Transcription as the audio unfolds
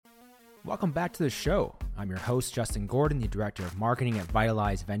Welcome back to the show. I'm your host, Justin Gordon, the Director of Marketing at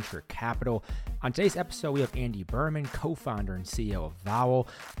Vitalize Venture Capital. On today's episode, we have Andy Berman, co-founder and CEO of Vowel,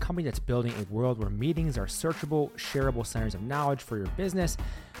 a company that's building a world where meetings are searchable, shareable centers of knowledge for your business.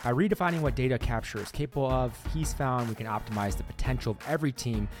 By redefining what data capture is capable of, he's found we can optimize the potential of every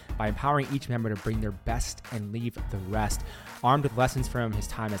team by empowering each member to bring their best and leave the rest. Armed with lessons from his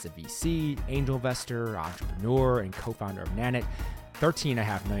time as a VC, angel investor, entrepreneur, and co-founder of Nanit,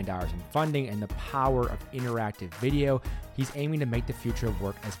 $13.5 million in funding, and the power of interactive video, he's aiming to make the future of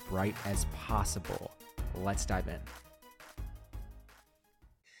work as bright as possible. Let's dive in.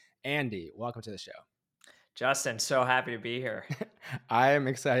 Andy, welcome to the show. Justin, so happy to be here. I am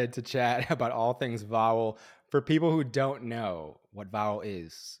excited to chat about all things Vowel. For people who don't know what Vowel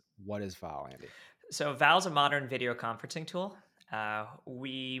is, what is Vowel, Andy? So Vowel is a modern video conferencing tool.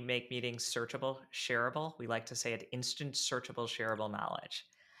 We make meetings searchable, shareable. We like to say it instant searchable, shareable knowledge.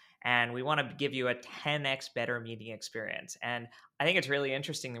 And we want to give you a 10x better meeting experience. And I think it's really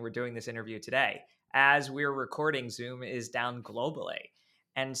interesting that we're doing this interview today. As we're recording, Zoom is down globally.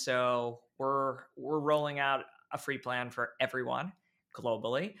 And so we're rolling out a free plan for everyone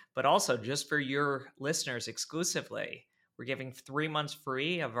globally, but also just for your listeners exclusively. We're giving 3 months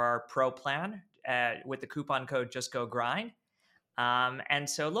free of our pro plan with the coupon code JustGoGrind. And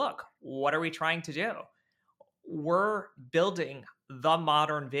so look, what are we trying to do? We're building the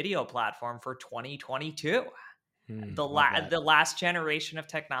modern video platform for 2022. The last generation of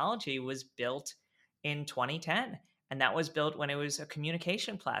technology was built in 2010. And that was built when it was a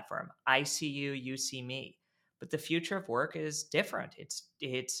communication platform. I see you, you see me. But the future of work is different.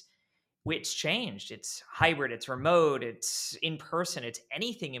 It's changed. It's hybrid, it's remote, it's in person, it's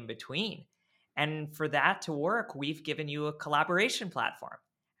anything in between. And for that to work, we've given you a collaboration platform.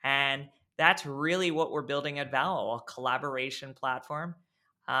 And that's really what we're building at Vowel, a collaboration platform.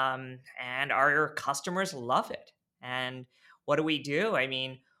 And our customers love it. And what do we do? I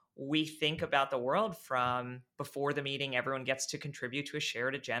mean, we think about the world from before the meeting, everyone gets to contribute to a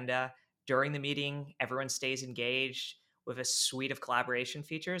shared agenda. During the meeting, everyone stays engaged with a suite of collaboration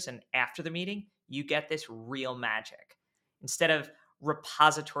features. And after the meeting, you get this real magic. Instead of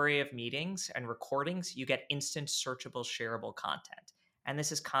repository of meetings and recordings, you get instant searchable, shareable content. And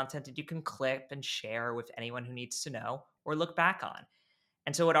this is content that you can clip and share with anyone who needs to know or look back on.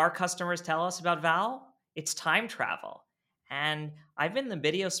 And so what our customers tell us about Vowel, it's time travel. And I've been in the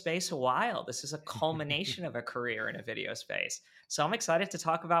video space a while. This is a culmination of a career in a video space. So I'm excited to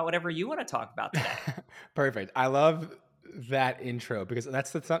talk about whatever you want to talk about today. Perfect. I love that intro because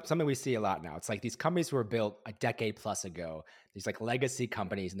that's something we see a lot now. It's like these companies were built a decade plus ago, these like legacy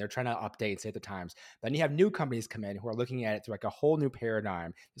companies, and they're trying to update and save the times. Then you have new companies come in who are looking at it through like a whole new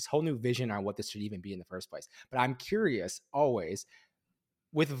paradigm, this whole new vision on what this should even be in the first place. But I'm curious always,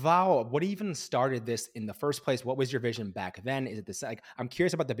 with Vowel, what even started this in the first place? What was your vision back then? Is it this? Like, I'm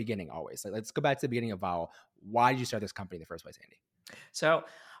curious about the beginning always. Like, let's go back to the beginning of Vowel. Why did you start this company in the first place, Andy? So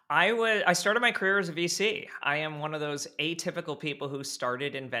I started my career as a VC. I am one of those atypical people who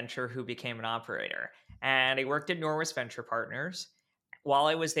started in venture who became an operator. And I worked at Norwest Venture Partners. While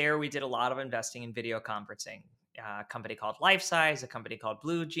I was there, we did a lot of investing in video conferencing. A company called Lifesize, a company called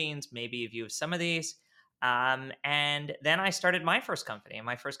Blue Jeans. Maybe you've used some of these. And then I started my first company. And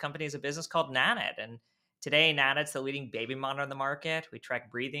my first company is a business called Nanit. And today, Nanit's the leading baby monitor on the market. We track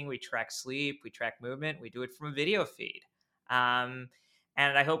breathing, we track sleep, we track movement. We do it from a video feed.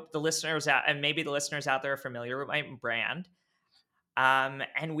 And I hope the listeners out, and maybe the listeners out there are familiar with my brand.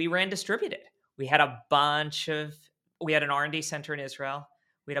 And we ran distributed. We had an R&D center in Israel.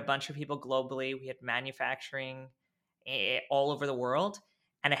 We had a bunch of people globally. We had manufacturing all over the world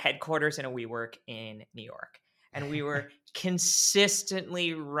and a headquarters and a WeWork in New York. And we were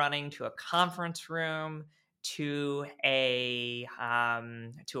consistently running to a conference room, to a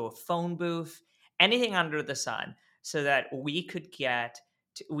phone booth, anything under the sun, so that we could get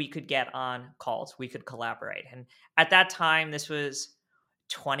on calls, we could collaborate. And at that time, this was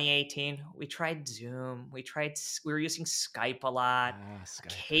 2018. We tried Zoom. We were using Skype a lot. Skype.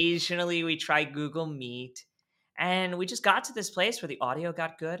 Occasionally, we tried Google Meet. And we just got to this place where the audio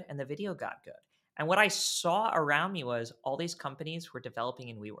got good and the video got good. And what I saw around me was all these companies were developing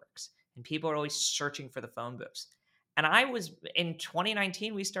in WeWorks, and people are always searching for the phone booths. And in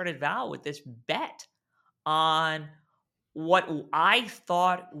 2019, we started Vowel with this bet on what I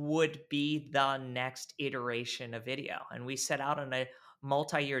thought would be the next iteration of video. And we set out on a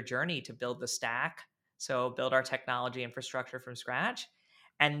multi-year journey to build the stack. So build our technology infrastructure from scratch,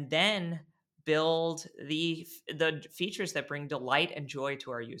 and then build the features that bring delight and joy to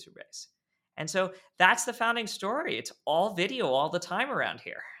our user base. And so that's the founding story. It's all video all the time around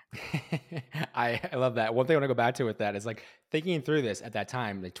here. I love that. One thing I want to go back to with that is like thinking through this at that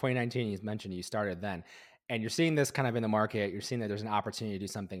time, like 2019, you mentioned you started then, and you're seeing this kind of in the market. You're seeing that there's an opportunity to do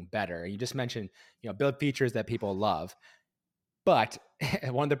something better. You just mentioned, build features that people love. But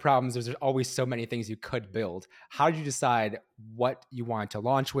one of the problems is there's always so many things you could build. How did you decide what you wanted to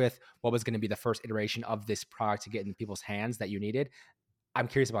launch with? What was going to be the first iteration of this product to get in people's hands that you needed? I'm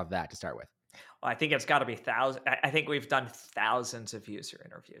curious about that to start with. Well, I think it's got to be thousands. I think we've done thousands of user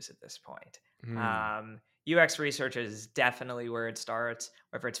interviews at this point. Hmm. UX research is definitely where it starts,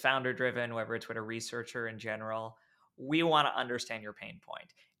 whether it's founder driven, whether it's with a researcher in general. We want to understand your pain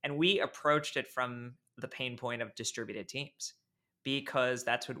point. And we approached it from the pain point of distributed teams because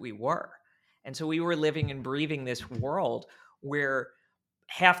that's what we were. And so we were living and breathing this world where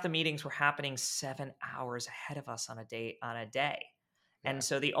half the meetings were happening 7 hours ahead of us on a day. Yeah. And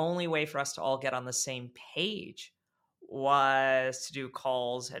so the only way for us to all get on the same page was to do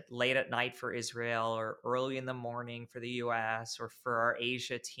calls at late at night for Israel or early in the morning for the US, or for our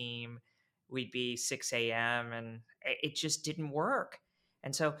Asia team, we'd be 6 a.m. and it just didn't work.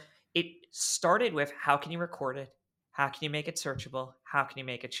 And so it started with, how can you record it? How can you make it searchable? How can you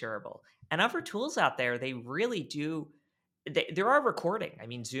make it shareable? And other tools out there, they really do. There are recording. I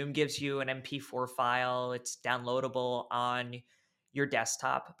mean, Zoom gives you an MP4 file. It's downloadable on your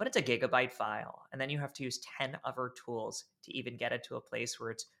desktop, but it's a gigabyte file. And then you have to use 10 other tools to even get it to a place where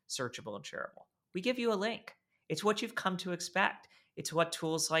it's searchable and shareable. We give you a link. It's what you've come to expect. It's what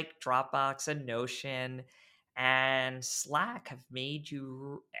tools like Dropbox and Notion and Slack have made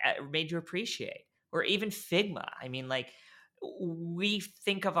you appreciate, or even Figma. I mean, like, we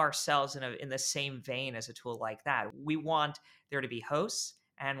think of ourselves in the same vein as a tool like that. We want there to be hosts,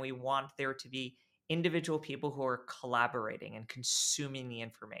 and we want there to be individual people who are collaborating and consuming the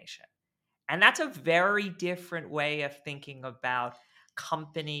information. And that's a very different way of thinking about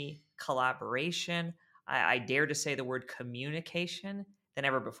company collaboration. I dare to say the word communication than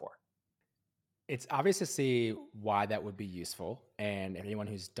ever before. It's obvious to see why that would be useful. And anyone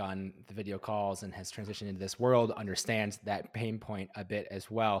who's done the video calls and has transitioned into this world understands that pain point a bit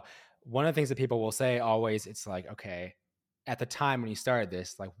as well. One of the things that people will say always, it's like, okay, at the time when you started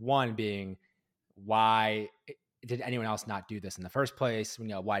this, like one being, why did anyone else not do this in the first place?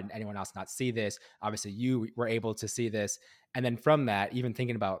 Why did anyone else not see this? Obviously, you were able to see this. And then from that, even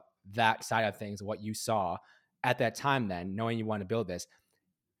thinking about that side of things, what you saw at that time, then knowing you want to build this,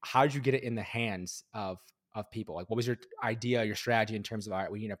 how did you get it in the hands of people? Like, what was your idea, your strategy in terms of, all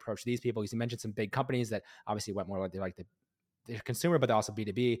right, we need to approach these people? Because you mentioned some big companies that obviously went more like the consumer, but also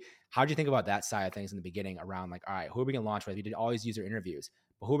B2B. How did you think about that side of things in the beginning around like, all right, who are we going to launch with? You did all these user interviews,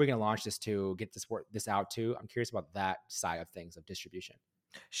 but who are we going to launch this to, get this out to? I'm curious about that side of things of distribution.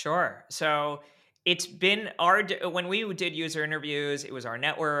 Sure. So it's been when we did user interviews, it was our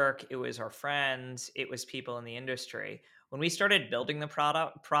network, it was our friends, it was people in the industry. When we started building the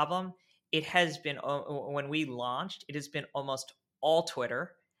product problem, it has been, when we launched, it has been almost all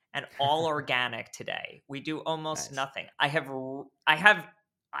Twitter and all organic today. We do almost Nice. nothing. I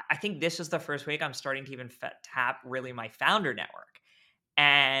think this is the first week I'm starting to even tap really my founder network.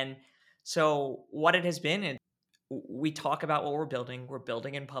 And so what it has been is, we talk about what we're building. We're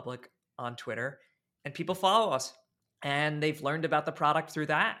building in public on Twitter, and people follow us, and they've learned about the product through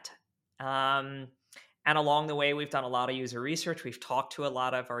that. Um, and along the way, we've done a lot of user research. We've talked to a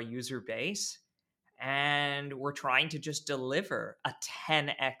lot of our user base, and we're trying to just deliver a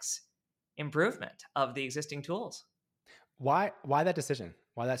 10x improvement of the existing tools. Why that decision?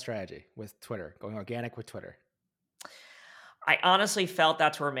 Why that strategy with Twitter, going organic with Twitter? I honestly felt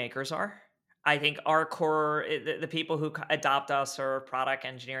that's where makers are. I think our core, the people who adopt us are product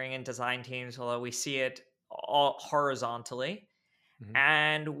engineering and design teams, although we see it all horizontally. Mhm.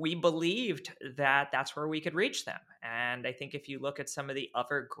 And we believed that that's where we could reach them. And I think if you look at some of the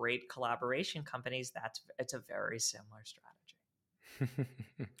other great collaboration companies, it's a very similar strategy.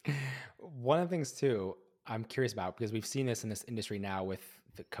 One of the things too, I'm curious about, because we've seen this in this industry now with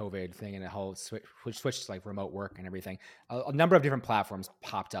the COVID thing and the whole switch to like remote work and everything. A number of different platforms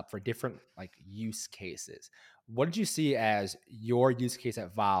popped up for different like use cases. What did you see as your use case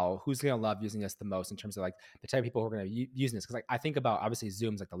at Val? Who's going to love using this the most in terms of like the type of people who are going to be using this? Because like I think about, obviously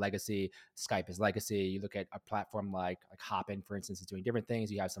Zoom's like the legacy, Skype is legacy. You look at a platform like Hopin, for instance, is doing different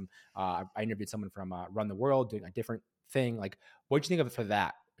things. You have some. I interviewed someone from Run the World doing a different thing. Like, what do you think of it for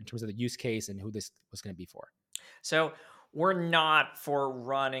that in terms of the use case and who this was going to be for? So we're not for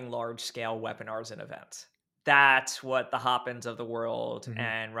running large scale webinars and events. That's what the Hopins of the world Mhm.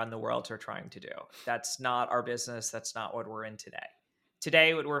 and Run the Worlds are trying to do. That's not our business. That's not what we're in today.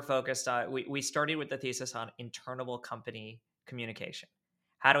 Today, what we're focused on, we started with the thesis on internal company communication.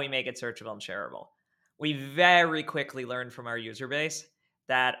 How do we make it searchable and shareable? We very quickly learned from our user base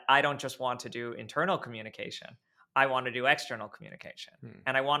that I don't just want to do internal communication. I want to do external communication.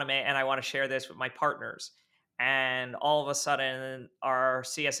 And I want to share this with my partners. And all of a sudden, our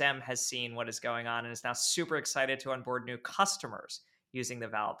CSM has seen what is going on and is now super excited to onboard new customers using the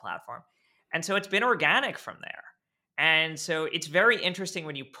Vowel platform. And so it's been organic from there. And so it's very interesting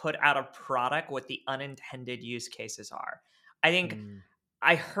when you put out a product what the unintended use cases are. I think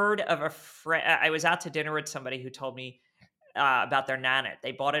I heard of a friend. I was out to dinner with somebody who told me about their Nanit.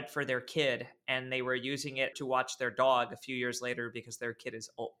 They bought it for their kid and they were using it to watch their dog a few years later because their kid is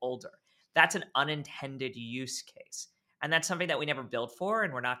older. That's an unintended use case. And that's something that we never built for,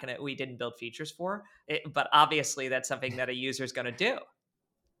 and we didn't build features for it, but obviously that's something that a user is going to do.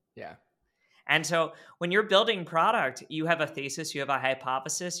 Yeah. And so when you're building product, you have a thesis, you have a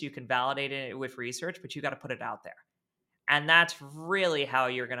hypothesis, you can validate it with research, but you got to put it out there. And that's really how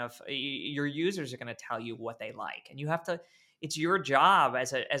your users are going to tell you what they like. And you have to, it's your job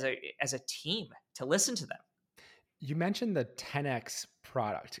as a team to listen to them. You mentioned the 10x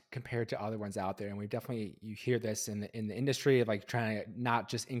product compared to other ones out there, and you hear this in the industry of like trying to not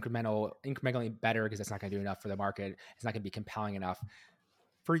just incrementally better, because that's not going to do enough for the market. It's not going to be compelling enough.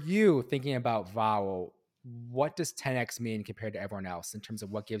 For you, thinking about Vowel, what does 10x mean compared to everyone else in terms of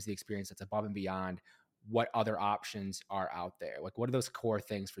what gives the experience that's above and beyond what other options are out there? Like, what are those core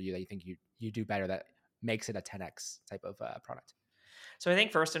things for you that you think you do better that makes it a 10x type of product? So I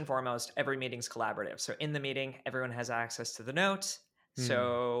think first and foremost, every meeting's collaborative. So in the meeting, everyone has access to the notes.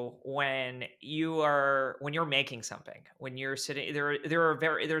 So when you're making something, when you're sitting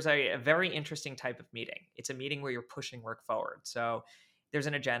there's a very interesting type of meeting. It's a meeting where you're pushing work forward. So there's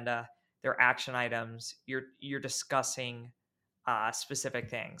an agenda, there are action items, you're discussing specific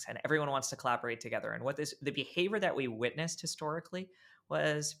things, and everyone wants to collaborate together. And the behavior that we witnessed historically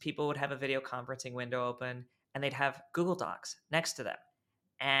was people would have a video conferencing window open and they'd have Google Docs next to them.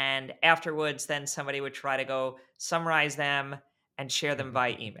 And afterwards, then somebody would try to go summarize them and share them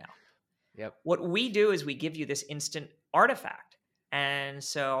by email. Yep. What we do is we give you this instant artifact. And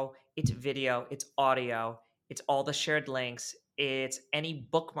so it's video, it's audio, it's all the shared links, it's any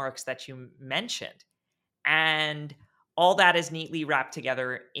bookmarks that you mentioned. And all that is neatly wrapped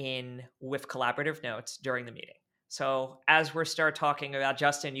together with collaborative notes during the meeting. So as we start talking about,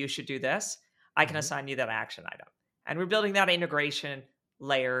 Justin, you should do this, I can assign you that action item. And we're building that integration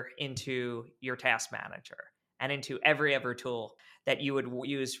layer into your task manager and into every other tool that you would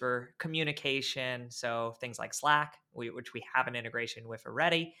use for communication. So things like Slack, which we have an integration with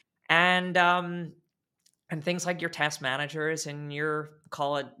already, and things like your task managers and your,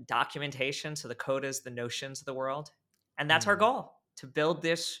 call it, documentation. So the Codas, the Notions of the world. And that's our goal, to build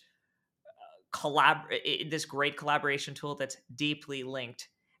this this great collaboration tool that's deeply linked,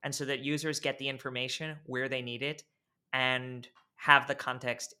 and so that users get the information where they need it and have the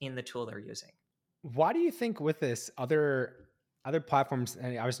context in the tool they're using. Why do you think with this other platforms,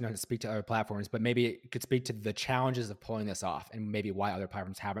 and I was not to speak to other platforms, but maybe it could speak to the challenges of pulling this off, and maybe why other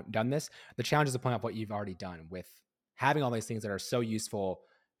platforms haven't done this, the challenges of pulling off what you've already done with having all these things that are so useful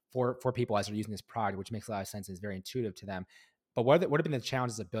for people as they're using this product, which makes a lot of sense and is very intuitive to them. But what have been the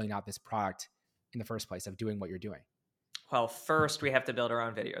challenges of building out this product in the first place, of doing what you're doing? Well, first we have to build our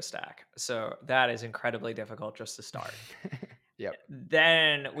own video stack. So that is incredibly difficult just to start. Yep.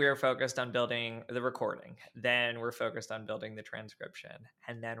 Then we're focused on building the recording. Then we're focused on building the transcription.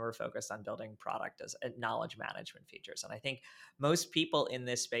 And then we're focused on building product as knowledge management features. And I think most people in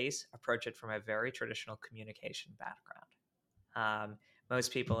this space approach it from a very traditional communication background.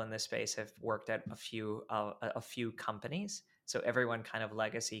 Most people in this space have worked at a few companies. So everyone kind of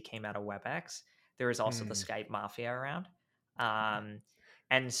legacy came out of WebEx. There is also the Skype mafia around,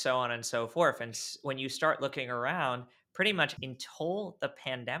 and so on and so forth. And when you start looking around, pretty much until the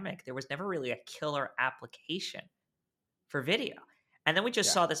pandemic, there was never really a killer application for video. And then we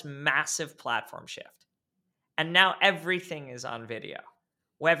just saw this massive platform shift. And now everything is on video,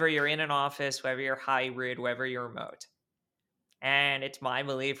 whether you're in an office, whether you're hybrid, whether you're remote. And it's my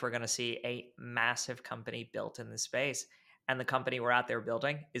belief we're going to see a massive company built in this space. And the company we're out there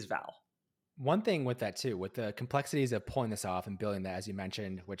building is Vowel. One thing with that too, with the complexities of pulling this off and building that, as you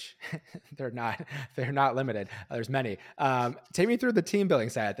mentioned, which they're not limited. There's many. Take me through the team building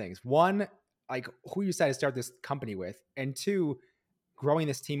side of things. One, like who you decided to start this company with, and two, growing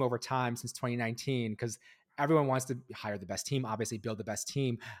this team over time since 2019, because everyone wants to hire the best team, obviously build the best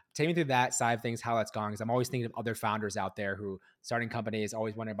team. Take me through that side of things, how that's gone, because I'm always thinking of other founders out there who starting companies,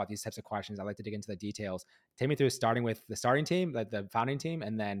 always wondering about these types of questions. I like to dig into the details. Take me through starting with the starting team, like the founding team,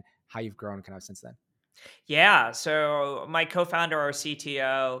 and then how you've grown kind of since then. Yeah. So my co-founder, our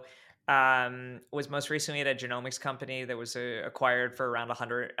CTO, was most recently at a genomics company that was acquired for around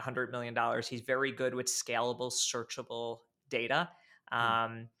 $100 million. He's very good with scalable, searchable data. Mm.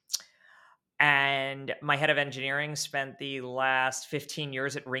 Um, and my head of engineering spent the last 15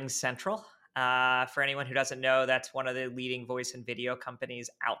 years at Ring Central. For anyone who doesn't know, that's one of the leading voice and video companies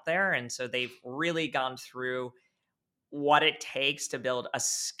out there. And so they've really gone through what it takes to build a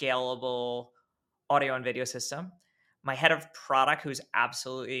scalable audio and video system. My head of product, who's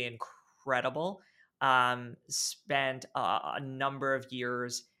absolutely incredible, spent a number of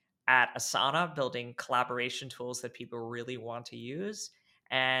years at Asana building collaboration tools that people really want to use,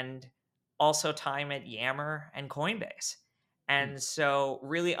 and also time at Yammer and Coinbase. Mm. And so,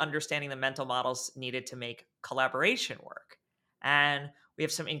 really understanding the mental models needed to make collaboration work. And we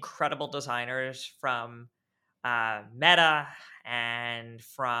have some incredible designers from Meta and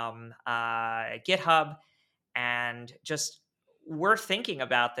from GitHub, and just we're thinking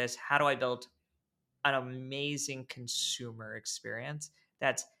about this. How do I build an amazing consumer experience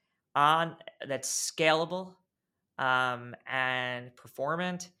that's on that's scalable and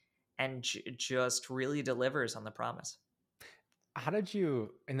performant and just really delivers on the promise? How did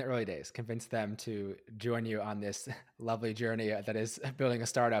you, in the early days, convince them to join you on this lovely journey that is building a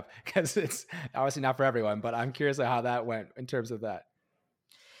startup? Because it's obviously not for everyone, but I'm curious how that went in terms of that.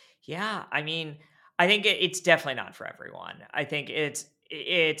 Yeah, I mean, I think it's definitely not for everyone. I think it's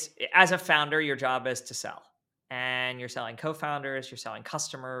as a founder, your job is to sell, and you're selling co-founders, you're selling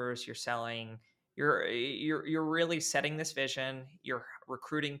customers, you're really setting this vision, you're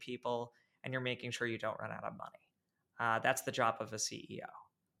recruiting people, and you're making sure you don't run out of money. That's the job of a CEO.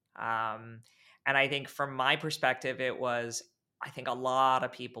 And I think from my perspective, I think a lot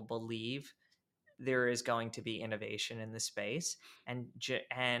of people believe there is going to be innovation in this space,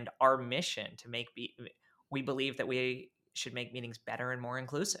 and our mission to we believe that we should make meetings better and more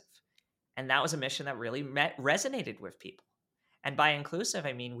inclusive, and that was a mission that really resonated with people. And by inclusive,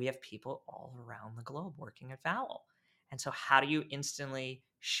 I mean we have people all around the globe working at Vowel, and so how do you instantly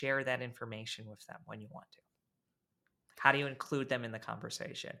share that information with them when you want to? How do you include them in the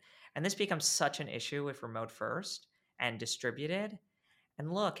conversation? And this becomes such an issue with remote first and distributed.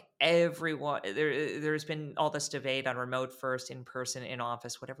 And look, there's been all this debate on remote first, in person, in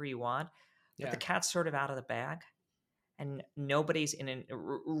office, whatever you want, but the Yeah. cat's sort of out of the bag, and nobody's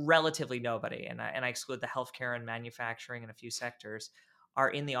relatively nobody, and I exclude the healthcare and manufacturing and a few sectors,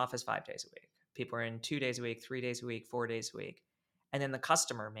 are in the office 5 days a week. People are in 2 days a week, 3 days a week, 4 days a week, and then the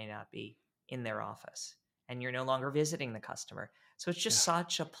customer may not be in their office, and you're no longer visiting the customer. So it's just Yeah.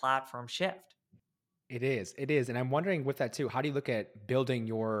 such a platform shift. It is. It is. And I'm wondering with that too, how do you look at building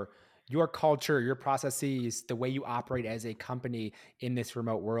your culture, your processes, the way you operate as a company in this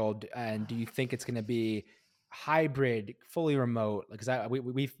remote world? And do you think it's going to be hybrid, fully remote? Because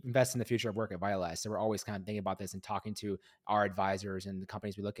we invest in the future of work at Vitalize, so we're always kind of thinking about this and talking to our advisors and the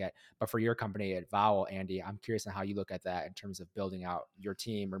companies we look at. But for your company at Vowel, Andy, I'm curious on how you look at that in terms of building out your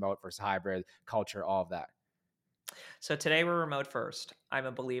team, remote versus hybrid culture, all of that. So today we're remote first. I'm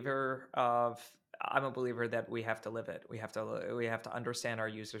a believer that we have to live it. We have to understand our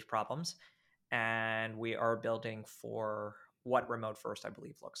users' problems, and we are building for what remote first I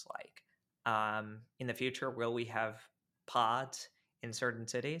believe looks like. In the future, will we have pods in certain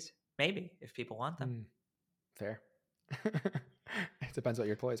cities? Maybe, if people want them. Hmm, fair. It depends what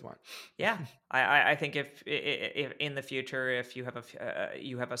your employees want. Yeah, I think if in the future, if you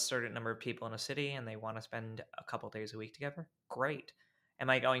have a certain number of people in a city and they want to spend a couple days a week together, great. Am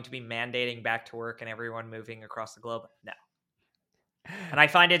I going to be mandating back to work and everyone moving across the globe? No. And I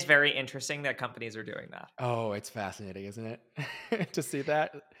find it's very interesting that companies are doing that. Oh, it's fascinating, isn't it? To see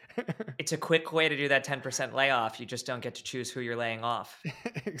that. It's a quick way to do that 10% layoff. You just don't get to choose who you're laying off.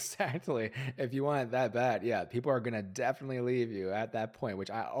 Exactly. If you want it that bad, yeah, people are going to definitely leave you at that point,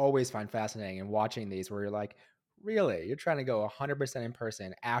 which I always find fascinating in watching these where you're like, really? You're trying to go 100% in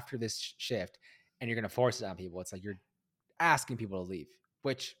person after this shift and you're going to force it on people. It's like you're asking people to leave,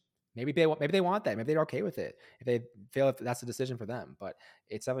 which maybe they want that. Maybe they're okay with it if they feel if that's the decision for them, but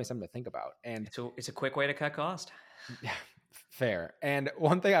it's definitely something to think about. And It's a quick way to cut cost. yeah, fair. And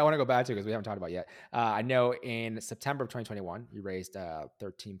one thing I want to go back to because we haven't talked about yet, I know in September of 2021 you raised a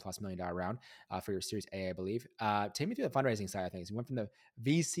 $13+ million round for your Series A, I believe. Take me through the fundraising side of things. You went from the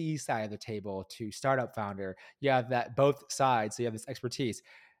VC side of the table to startup founder. You have that both sides, so you have this expertise.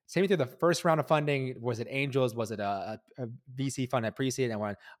 Take me through the first round of funding. Was it angels? Was it a VC fund at pre-seed? I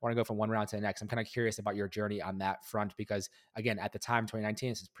want to go from one round to the next. I'm kind of curious about your journey on that front because, again, at the time, 2019,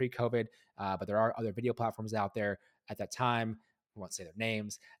 this is pre-COVID, but there are other video platforms out there at that time. won't say their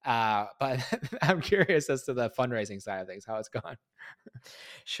names, but I'm curious as to the fundraising side of things, how it's gone.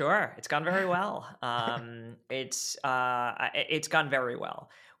 Sure, it's gone very well. It's gone very well.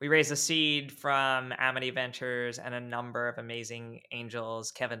 We raised a seed from Amity Ventures and a number of amazing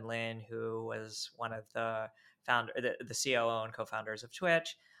angels. Kevin Lin, who was one of the COO and co-founders of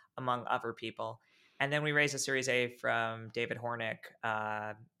Twitch, among other people. And then we raised a Series A from David Hornick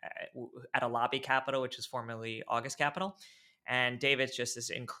at a Lobby Capital, which is formerly August Capital. And David's just this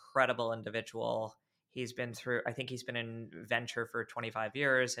incredible individual. He's been through, I think he's been in venture for 25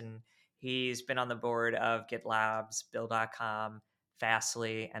 years, and he's been on the board of GitLabs, Bill.com,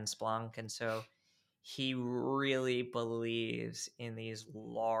 Fastly, and Splunk. And so he really believes in these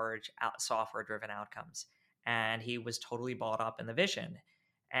large software driven outcomes. And he was totally bought up in the vision.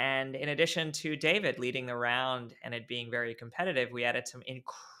 And in addition to David leading the round and it being very competitive, we added some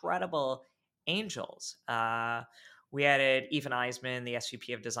incredible angels. We added Ethan Eisman, the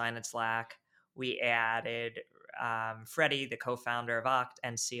SVP of design at Slack. We added Freddie, the co-founder of Okta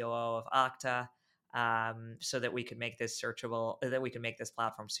and COO of Okta, so that we could make this searchable, that we could make this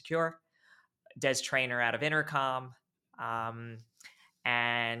platform secure. Des Trainer out of Intercom,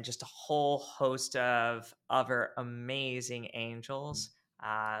 and just a whole host of other amazing angels.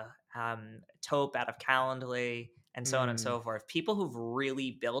 Tope out of Calendly, and so on and so forth. People who've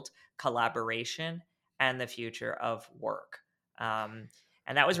really built collaboration and the future of work. And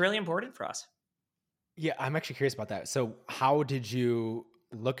that was really important for us. Yeah, I'm actually curious about that. So how did you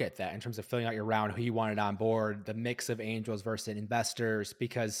look at that in terms of filling out your round, who you wanted on board, the mix of angels versus investors?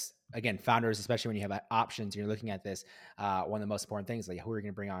 Because again, founders, especially when you have options, you're looking at this, one of the most important things, like who are you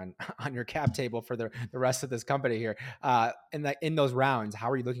going to bring on your cap table for the rest of this company here? And in those rounds, how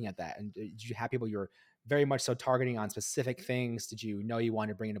are you looking at that? And did you have people you were very much so targeting on specific things? Did you know you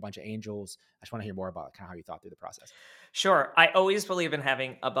wanted to bring in a bunch of angels? I just want to hear more about kind of how you thought through the process. Sure. I always believe in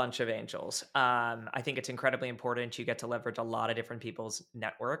having a bunch of angels. I think it's incredibly important. You get to leverage a lot of different people's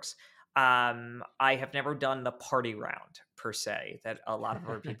networks. I have never done the party round per se that a lot of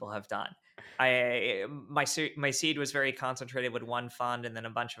other people have done. My seed was very concentrated with one fund and then a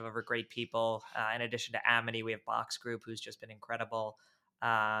bunch of other great people. In addition to Amity, we have Box Group, who's just been incredible,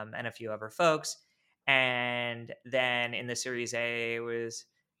 and a few other folks. And then in the Series A, it was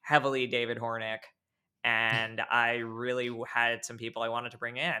heavily David Hornick, and I really had some people I wanted to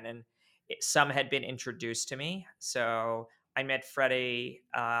bring in, and some had been introduced to me. So I met Freddie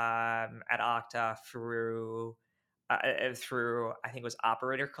at Okta through I think it was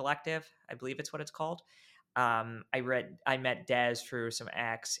Operator Collective, I believe it's what it's called. I met Des through some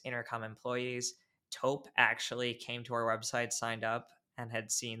ex Intercom employees. Tope actually came to our website, signed up, and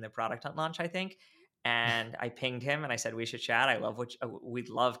had seen the product at launch, I think. And I pinged him and I said we should chat. We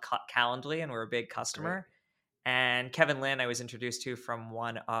love Calendly and we're a big customer. Great. And Kevin Lin, I was introduced to from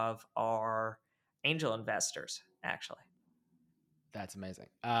one of our angel investors, actually. That's amazing.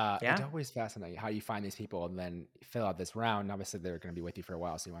 Yeah. It's always fascinating how you find these people and then fill out this round. And obviously, they're going to be with you for a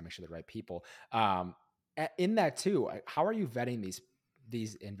while, so you want to make sure the right people. In that too, how are you vetting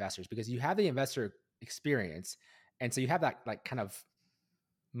these investors? Because you have the investor experience, and so you have that like kind of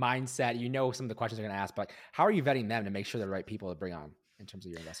mindset. You know some of the questions they're going to ask, but how are you vetting them to make sure they're the right people to bring on in terms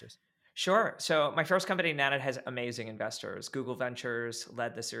of your investors? Sure. So my first company, Nanit, has amazing investors. Google Ventures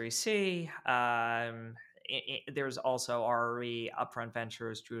led the Series C. There's also RE, Upfront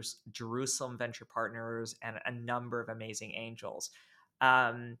Ventures, Jerusalem Venture Partners, and a number of amazing angels.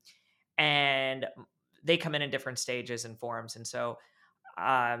 And they come in different stages and forms. And so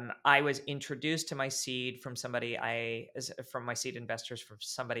I was introduced to my seed from my seed investors from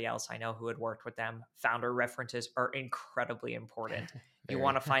somebody else I know who had worked with them. Founder references are incredibly important. You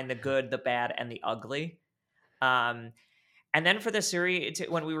want to find the good, the bad, and the ugly. And then for the series,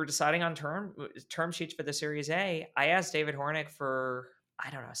 when we were deciding on term sheets for the Series A, I asked David Hornick for,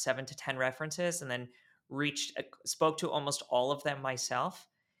 7 to 10 references, and then spoke to almost all of them myself.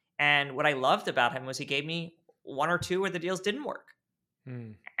 And what I loved about him was he gave me one or two where the deals didn't work.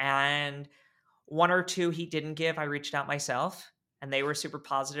 And one or two he didn't give, I reached out myself, and they were super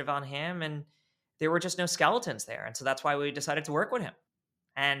positive on him, and there were just no skeletons there. And so that's why we decided to work with him.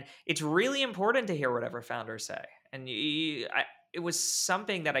 And it's really important to hear whatever founders say. And it was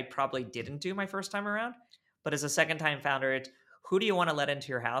something that I probably didn't do my first time around. But as a second-time founder, it's who do you want to let into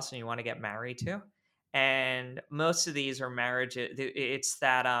your house and you want to get married to? And most of these are marriage. It's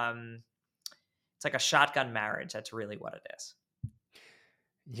that it's like a shotgun marriage. That's really what it is.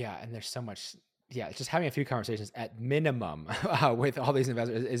 Yeah, and there's so much. Yeah, just having a few conversations at minimum with all these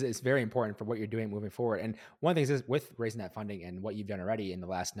investors is very important for what you're doing moving forward. And one of the things is with raising that funding and what you've done already in the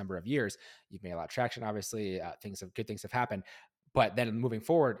last number of years, you've made a lot of traction. Obviously, good things have happened. but then moving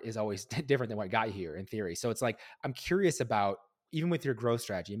forward is always different than what got you here in theory. So it's like, I'm curious about, even with your growth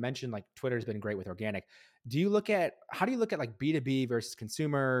strategy, you mentioned like Twitter's been great with organic. How do you look at like B2B versus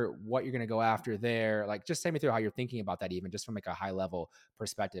consumer, what you're going to go after there? Like, just take me through how you're thinking about that, even just from like a high level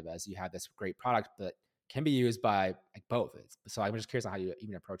perspective, as you have this great product that can be used by like both. So I'm just curious on how you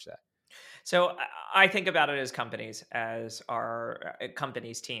even approach that. So I think about it as companies, as our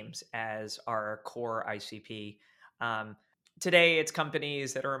companies, teams, as our core ICP. Um, Today, it's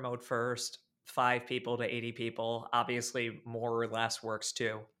companies that are remote first, 5 people to 80 people. Obviously, more or less works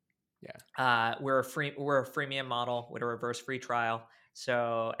too. Yeah. We're a freemium model with a reverse free trial,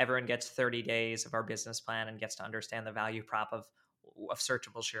 so everyone gets 30 days of our business plan and gets to understand the value prop of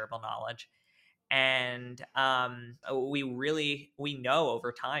searchable, shareable knowledge. And we know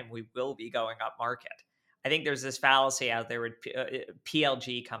over time we will be going up market. I think there's this fallacy out there with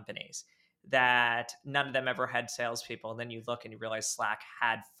PLG companies that none of them ever had salespeople. And then you look and you realize Slack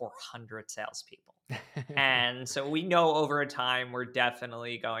had 400 salespeople. And so we know over time we're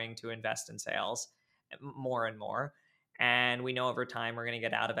definitely going to invest in sales more and more. And we know over time we're going to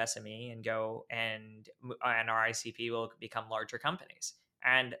get out of SME and go and our ICP will become larger companies.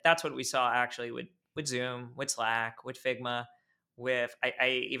 And that's what we saw actually with Zoom, with Slack, with Figma, with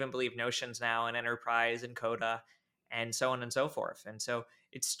I even believe Notion's now an enterprise and Coda, and so on and so forth. And so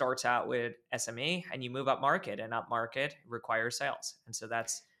it starts out with SME and you move up market, and up market requires sales. And so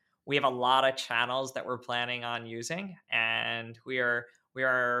we have a lot of channels that we're planning on using, and we have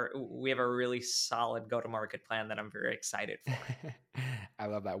a really solid go-to-market plan that I'm very excited for. I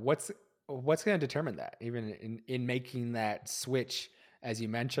love that. What's going to determine that, even in making that switch, as you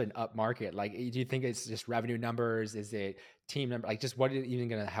mentioned, up market? Like, do you think it's just revenue numbers? Is it team number? Like, just what is even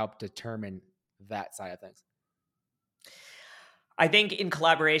going to help determine that side of things? I think in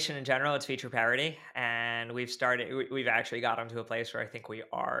collaboration in general, it's feature parity, and we've actually gotten to a place where I think we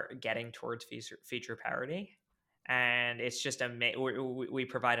are getting towards feature parity, and it's just we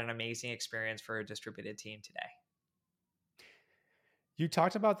provide an amazing experience for a distributed team today. You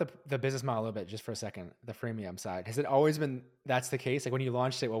talked about the business model a little bit, just for a second, the freemium side. Has it always been that's the case? Like when you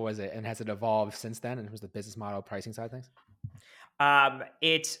launched it, what was it? And has it evolved since then? And was the business model pricing side of things?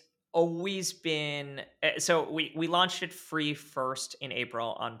 It's always been so we launched it free first in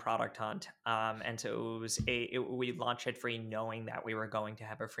April on Product Hunt, and so we launched it free knowing that we were going to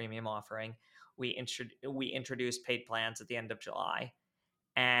have a freemium offering. We introduced paid plans at the end of July,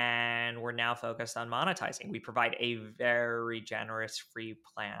 and we're now focused on monetizing. We provide a very generous free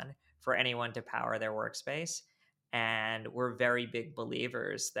plan for anyone to power their workspace, and we're very big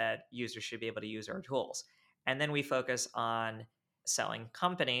believers that users should be able to use our tools. And then we focus on selling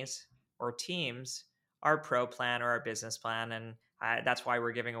companies or teams our pro plan or our business plan, and that's why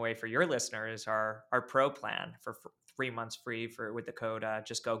we're giving away for your listeners our pro plan for 3 months free with the code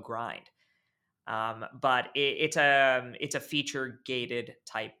just go grind. But it's a feature gated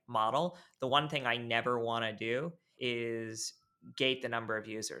type model. The one thing I never want to do is gate the number of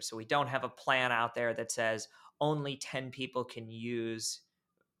users. So we don't have a plan out there that says only 10 people can use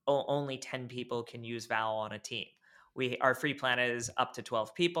Val on a team. Our free plan is up to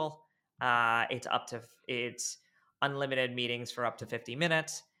 12 people. It's unlimited meetings for up to 50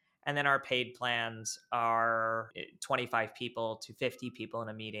 minutes. And then our paid plans are 25 people to 50 people in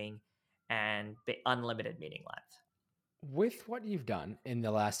a meeting and unlimited meeting length. With what you've done in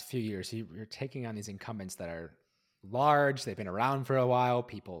the last few years, you're taking on these incumbents that are large. They've been around for a while.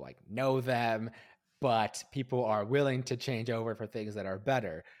 People like know them, but people are willing to change over for things that are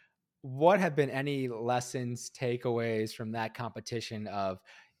better. What have been any lessons, takeaways from that competition of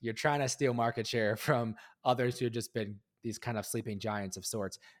you're trying to steal market share from others who have just been these kind of sleeping giants of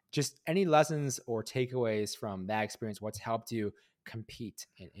sorts? Just any lessons or takeaways from that experience? What's helped you compete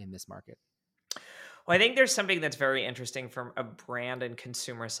in this market? Well, I think there's something that's very interesting from a brand and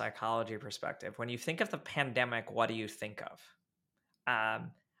consumer psychology perspective. When you think of the pandemic, what do you think of?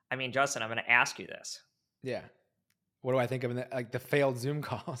 I mean, Justin, I'm going to ask you this. Yeah. What do I think of the failed Zoom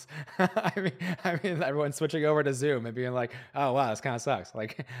calls? I mean, everyone's switching over to Zoom and being like, "Oh wow, this kind of sucks."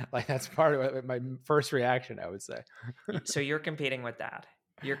 Like that's part of my first reaction, I would say. So you're competing with that.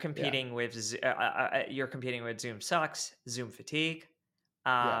 You're competing with Zoom sucks, Zoom fatigue,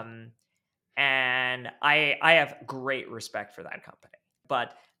 and I have great respect for that company.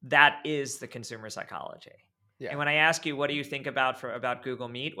 But that is the consumer psychology. Yeah. And when I ask you, what do you think about Google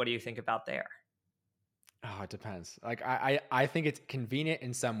Meet? What do you think about there? Oh, it depends. Like I think it's convenient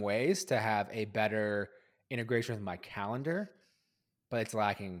in some ways to have a better integration with my calendar, but it's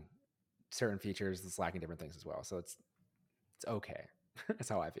lacking certain features. It's lacking different things as well. So it's okay. That's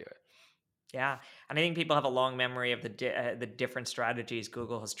how I view it. Yeah, and I think people have a long memory of the different strategies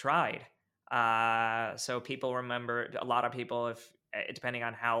Google has tried. So people remember, a lot of people, if depending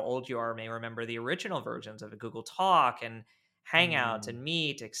on how old you are, may remember the original versions of Google Talk and Hangouts Mm, and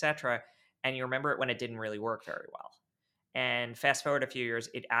Meet, etc. And you remember it when it didn't really work very well. And fast forward a few years,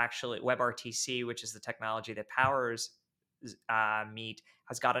 it actually WebRTC, which is the technology that powers Meet,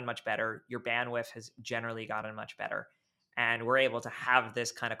 has gotten much better. Your bandwidth has generally gotten much better, and we're able to have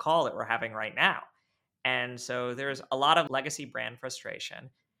this kind of call that we're having right now. And so there's a lot of legacy brand frustration.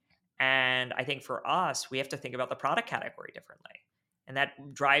 And I think for us, we have to think about the product category differently. And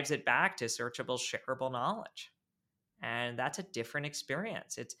that drives it back to searchable, shareable knowledge. And that's a different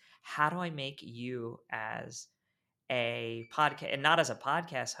experience. It's how do I make you as a podcast, and not as a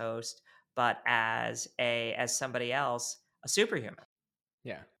podcast host, but as somebody else, a superhuman.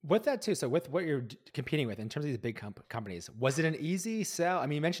 yeah. With that too, so with what you're competing with in terms of these big companies, was it an easy sell? I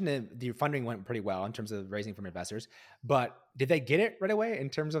mean, you mentioned that the funding went pretty well in terms of raising from investors, but did they get it right away in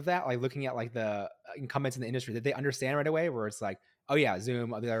terms of that? Like looking at like the incumbents in the industry, did they understand right away where it's like, oh yeah,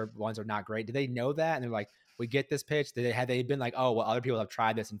 Zoom, other ones are not great. Did they know that? And they're like, we get this pitch. Had they been like, oh, well, other people have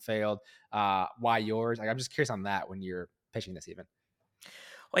tried this and failed. Why yours? Like, I'm just curious on that when you're pitching this even.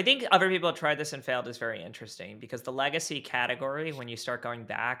 Well, I think other people have tried this and failed is very interesting because the legacy category, when you start going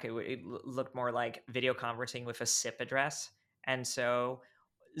back, it looked more like video conferencing with a SIP address. And so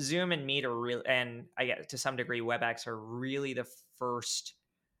Zoom and Meet are real, and I get to some degree WebEx are really the first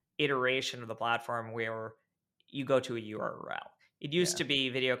iteration of the platform where you go to a URL. It used Yeah. to be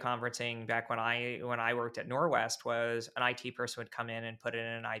video conferencing back when I worked at Norwest, was an IT person would come in and put in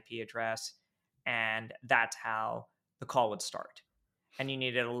an IP address, and that's how the call would start. And you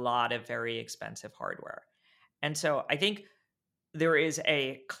needed a lot of very expensive hardware. And so I think there is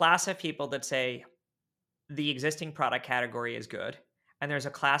a class of people that say the existing product category is good, and there's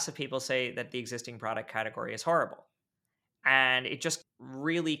a class of people say that the existing product category is horrible. And it just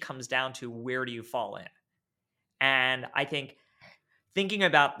really comes down to where do you fall in. And I think thinking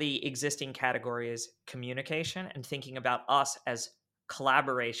about the existing category as communication and thinking about us as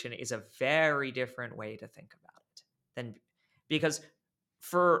collaboration is a very different way to think about it than, because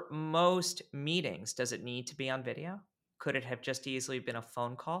for most meetings, does it need to be on video? Could it have just easily been a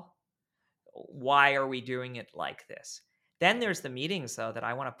phone call? Why are we doing it like this? Then there's the meetings, though, that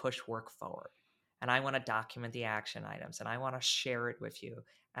I want to push work forward, and I want to document the action items, and I want to share it with you,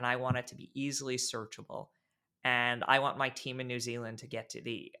 and I want it to be easily searchable, and I want my team in New Zealand to get to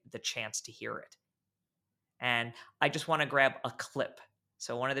the chance to hear it. And I just want to grab a clip.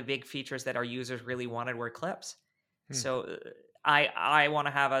 So one of the big features that our users really wanted were clips. Hmm. So I want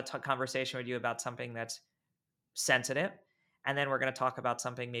to have a conversation with you about something that's sensitive, and then we're going to talk about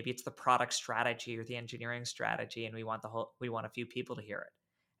something, maybe it's the product strategy or the engineering strategy, and we want a few people to hear it.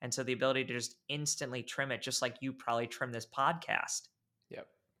 And so the ability to just instantly trim it, just like you probably trim this podcast, Yep.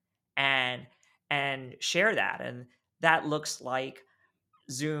 and share that. And that looks like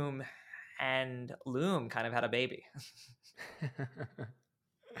Zoom and Loom kind of had a baby.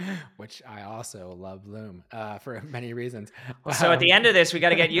 Which I also love Loom for many reasons. Well, so at the end of this, we got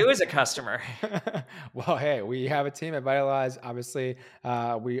to get you as a customer. Well, hey, we have a team at Vitalize. Obviously,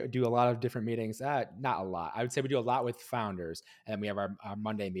 we do a lot of different meetings. Not a lot. I would say we do a lot with founders, and then we have our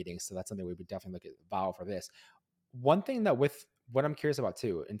Monday meetings. So that's something we would definitely look at Vowel for this. One thing that with what I'm curious about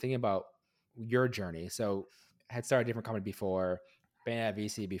too, and thinking about your journey. So, had started a different company before, been at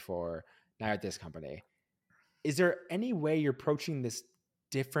VC before, now at this company. Is there any way you're approaching this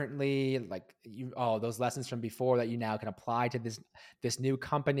differently, like those lessons from before that you now can apply to this new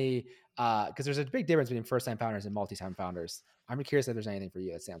company, because there's a big difference between first time founders and multi-time founders? I'm curious if there's anything for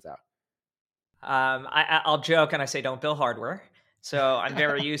you that stands out. I'll joke and I say don't build hardware. So I'm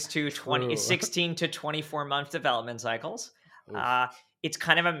very used to True. 16 to 24 month development cycles. Oof. It's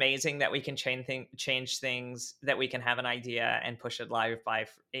kind of amazing that we can change things, that we can have an idea and push it live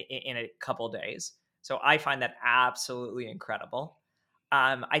in a couple days. So I find that absolutely incredible.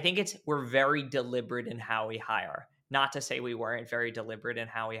 I think we're very deliberate in how we hire. Not to say we weren't very deliberate in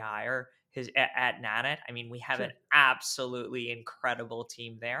how we hire. At Nanit, I mean, we have Sure. an absolutely incredible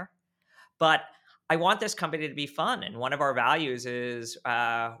team there. But I want this company to be fun, and one of our values is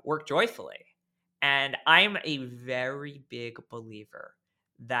work joyfully. And I'm a very big believer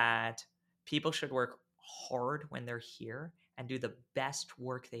that people should work hard when they're here and do the best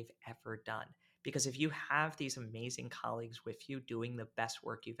work they've ever done. Because if you have these amazing colleagues with you doing the best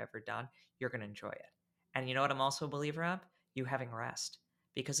work you've ever done, you're going to enjoy it. And you know what I'm also a believer of? You having rest.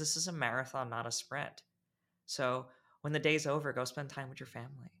 Because this is a marathon, not a sprint. So when the day's over, go spend time with your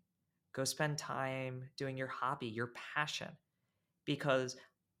family. Go spend time doing your hobby, your passion. Because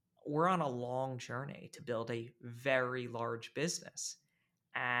we're on a long journey to build a very large business.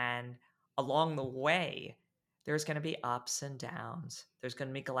 And along the way, there's going to be ups and downs. There's going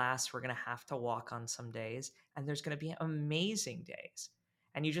to be glass we're going to have to walk on some days, and there's going to be amazing days.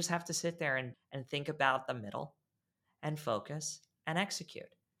 And you just have to sit there and think about the middle and focus and execute.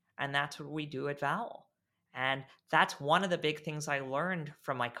 And that's what we do at Vowel. And that's one of the big things I learned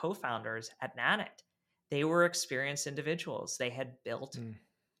from my co-founders at Nanit. They were experienced individuals. They had built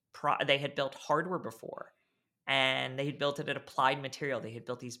hardware before, and they had built it at Applied Material. They had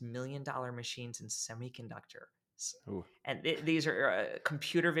built these $1 million machines in semiconductors. Ooh. And these are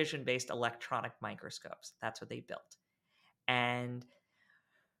computer vision based electronic microscopes. That's what they built. And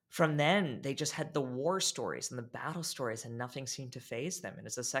from then, they just had the war stories and the battle stories, and nothing seemed to faze them. And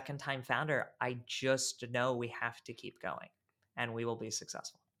as a second-time founder, I just know we have to keep going, and we will be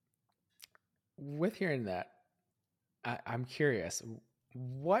successful. With hearing that, I'm curious,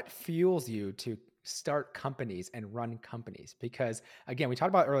 what fuels you to start companies and run companies? Because again, we talked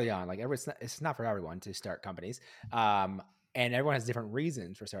about early on, like it's not for everyone to start companies. And everyone has different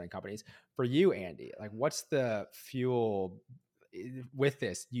reasons for starting companies. For you, Andy, like what's the fuel with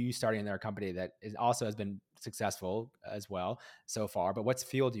this, you starting their company that is also has been successful as well so far, but what's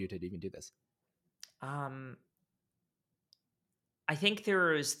fueled you to even do this? I think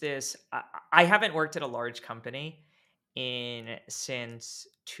there is this, I haven't worked at a large company since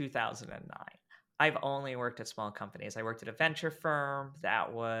 2009. I've only worked at small companies. I worked at a venture firm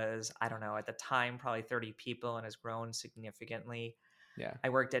that was, I don't know, at the time, probably 30 people and has grown significantly. Yeah. I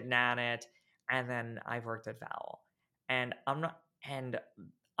worked at Nanit, and then I've worked at Vowel. And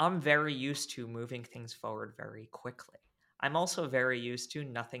I'm very used to moving things forward very quickly. I'm also very used to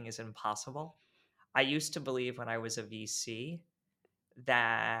nothing is impossible. I used to believe when I was a VC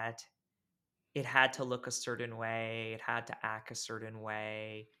that it had to look a certain way, it had to act a certain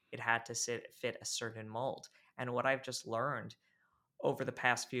way, it had to fit a certain mold. And what I've just learned over the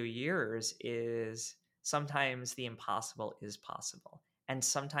past few years is sometimes the impossible is possible, and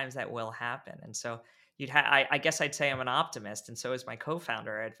sometimes that will happen. And so I guess I'd say I'm an optimist, and so is my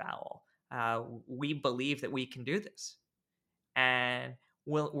co-founder at Vowel. We believe that we can do this, and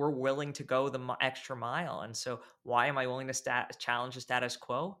we're willing to go the extra mile. And so why am I willing to challenge the status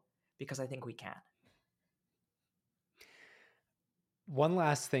quo? Because I think we can. One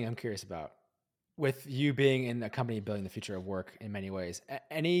last thing I'm curious about, with you being in a company building the future of work in many ways,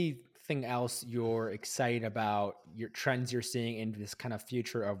 anything else you're excited about, your trends you're seeing in this kind of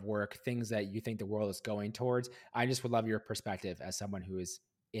future of work, things that you think the world is going towards? I just would love your perspective as someone who is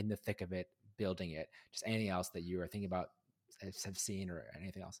in the thick of it, building it. Just anything else that you are thinking about, have seen, or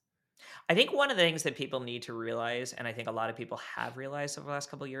anything else? I think one of the things that people need to realize, and I think a lot of people have realized over the last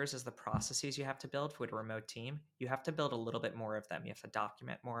couple of years, is the processes you have to build with a remote team. You have to build a little bit more of them. You have to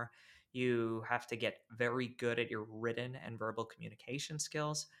document more. You have to get very good at your written and verbal communication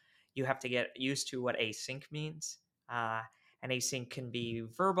skills. You have to get used to what async means. And async can be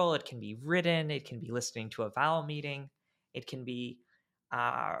verbal, it can be written, it can be listening to a Vowel meeting, it can be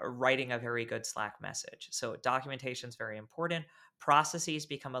writing a very good Slack message. So documentation is very important. Processes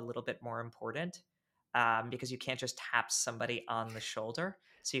become a little bit more important because you can't just tap somebody on the shoulder.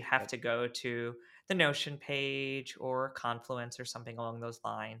 So you have to go to the Notion page or Confluence or something along those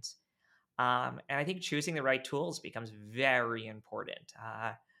lines. And I think choosing the right tools becomes very important.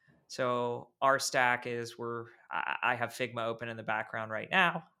 So our stack is I have Figma open in the background right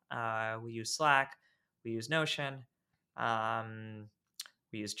now. We use Slack, we use Notion,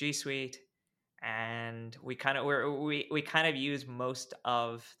 we use G Suite. And we kind of use most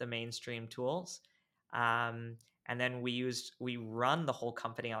of the mainstream tools, and then we run the whole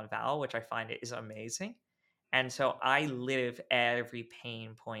company on Vowel, which I find is amazing. And so I live every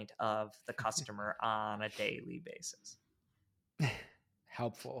pain point of the customer on a daily basis.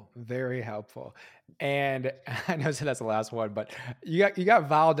 Helpful, very helpful. And I know that's the last one, but you got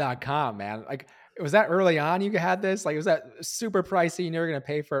Vowel.com, man. Like, was that early on you had this? Like, was that super pricey? You were going to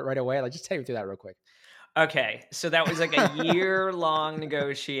pay for it right away? Like, just take me through that real quick. Okay. So that was like a year-long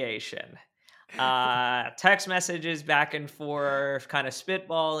negotiation. Text messages back and forth, kind of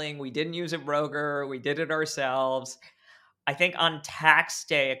spitballing. We didn't use a broker. We did it ourselves. I think on tax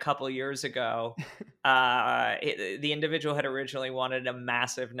day a couple of years ago, the individual had originally wanted a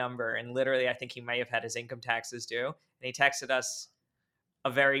massive number. And literally, I think he might have had his income taxes due. And he texted us a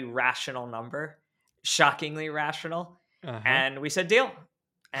very rational number, shockingly rational. Uh-huh. And we said, deal.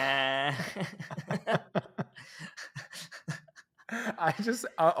 But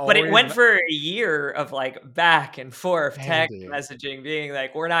it went for a year of like back and forth text messaging, being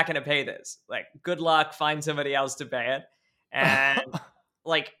like, we're not going to pay this. Like, good luck, find somebody else to pay it. And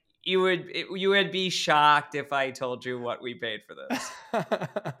like, you would be shocked if I told you what we paid for this.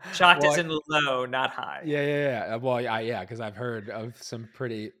 Shocked Well, as in low, not high. yeah. Well, yeah, because I've heard of some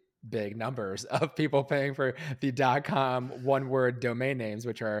pretty big numbers of people paying for the .com one-word domain names,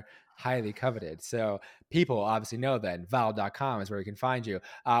 which are highly coveted. So people obviously know then vowel.com is where you can find you.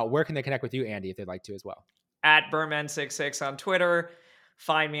 Where can they connect with you, Andy, if they'd like to as well? At Berman66 on Twitter.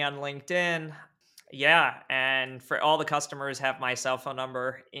 Find me on LinkedIn. Yeah, and for all the customers, have my cell phone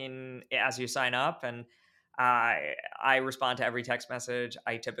number in as you sign up, and I respond to every text message.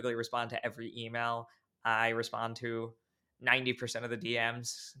 I typically respond to every email. I respond to 90% of the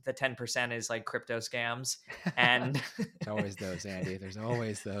DMs. The 10% is like crypto scams, and There's always those, Andy. There's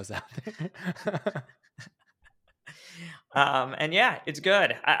always those out there. and yeah, it's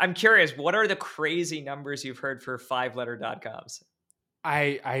good. I'm curious, what are the crazy numbers you've heard for 5-letter .coms?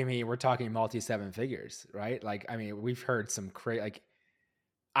 I mean, we're talking multi 7 figures, right? Like, I mean, we've heard some crazy, like,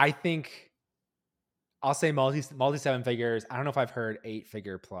 I think I'll say multi 7 figures. I don't know if I've heard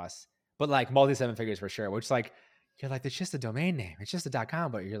 8-figure plus, but like multi 7 figures for sure, which like, you're like, it's just a domain name. It's just a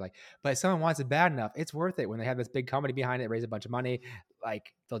 .com, but you're like, but if someone wants it bad enough, it's worth it when they have this big company behind it, raise a bunch of money,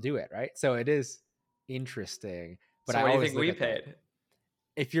 like they'll do it. Right. So it is interesting, but So I what do you always think look we at that. paid?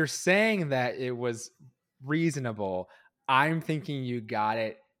 If you're saying that it was reasonable, I'm thinking you got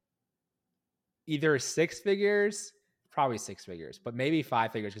it either 6 figures, probably 6 figures, but maybe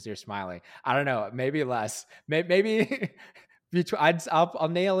 5 figures because you're smiling. I don't know, maybe less. Maybe I'll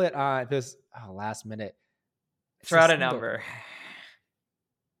nail it on this last minute. Throw out a number.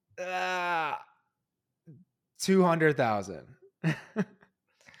 200,000.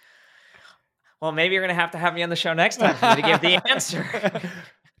 Well, maybe you're going to have me on the show next time for me to give the answer.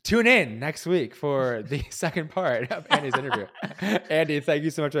 Tune in next week for the second part of Andy's interview. Andy, thank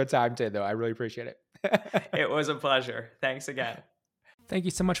you so much for the time today, though. I really appreciate it. It was a pleasure. Thanks again. Thank you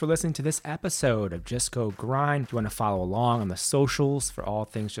so much for listening to this episode of Just Go Grind. If you want to follow along on the socials for all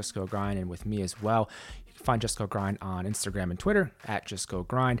things Just Go Grind and with me as well, you can find Just Go Grind on Instagram and Twitter at Just Go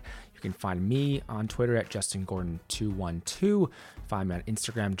Grind. You can find me on Twitter at JustinGordon212. Find me on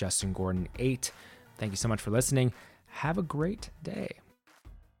Instagram, JustinGordon8. Thank you so much for listening. Have a great day.